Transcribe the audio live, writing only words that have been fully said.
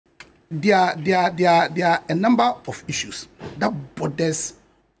there are a number of issues that borders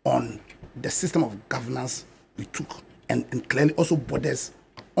on the system of governance we took, and clearly also borders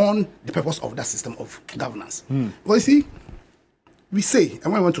on the purpose of that system of governance. Well, you see, we say,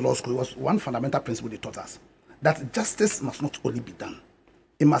 and when I went to law school, it was one fundamental principle they taught us, that justice must not only be done,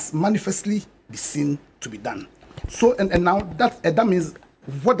 it must manifestly be seen to be done. So, and now that means,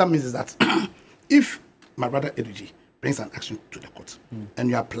 what that means is that if my brother Eduji brings an action to the court and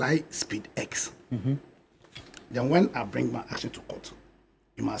you apply speed X, then when I bring my action to court,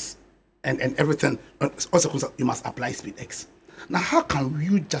 you must, and everything, also you must apply speed X. Now, how can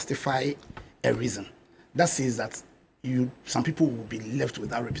you justify a reason that says that some people will be left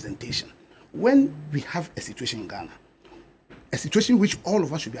without representation when we have a situation in Ghana, a situation which all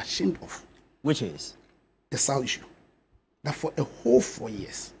of us should be ashamed of? Which is? The SAL issue. That for a whole 4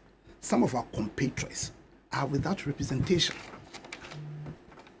 years, some of our compatriots are without representation.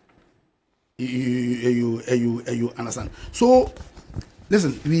 You understand? So,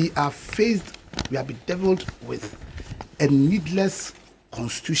 listen, we are bedeviled with a needless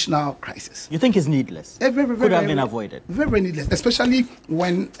constitutional crisis. You think it's needless? Could have been avoided. Very, very needless, especially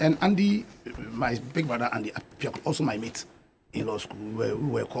when Andy, my big brother Andy, also my mate in law school, we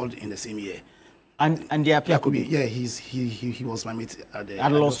were called in the same year. And the Appiah, yeah, he was my mate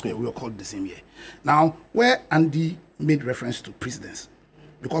at law school. We were called the same year. Now, where Andy made reference to precedence,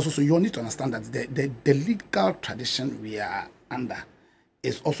 because also you need to understand that the legal tradition we are under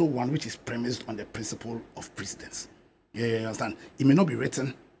is also one which is premised on the principle of precedence. You understand? It may not be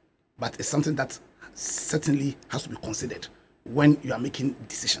written, but it's something that certainly has to be considered when you are making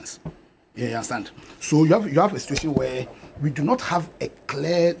decisions. You understand? So you have a situation where we do not have a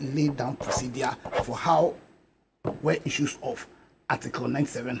clear laid down procedure for where issues of Article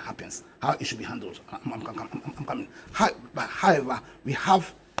 97 happens, how it should be handled. I'm coming. However, we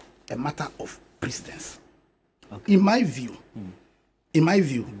have a matter of precedence. Okay. In my view,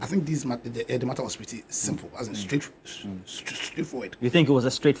 I think the matter was pretty simple, as in straightforward. You think it was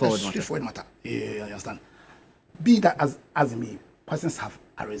a straightforward matter? Straightforward matter. You understand? Be that as it may, questions have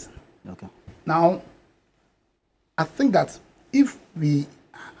arisen. Okay. Now, I think that if we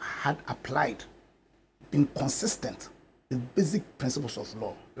had applied, been consistent with basic principles of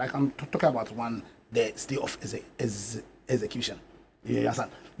law, like I'm talking about the stay of execution. You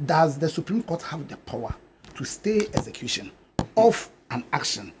understand? Does the Supreme Court have the power to stay execution of an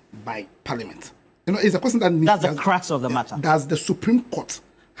action by Parliament? You know, it's a question that needs. That's the crux of the matter. Does the Supreme Court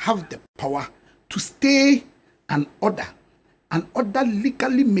have the power to stay an order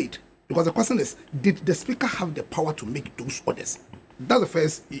legally made? Because the question is, did the Speaker have the power to make those orders? That's the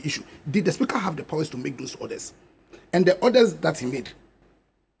first issue. Did the Speaker have the powers to make those orders? And the orders that he made,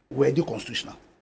 were they constitutional?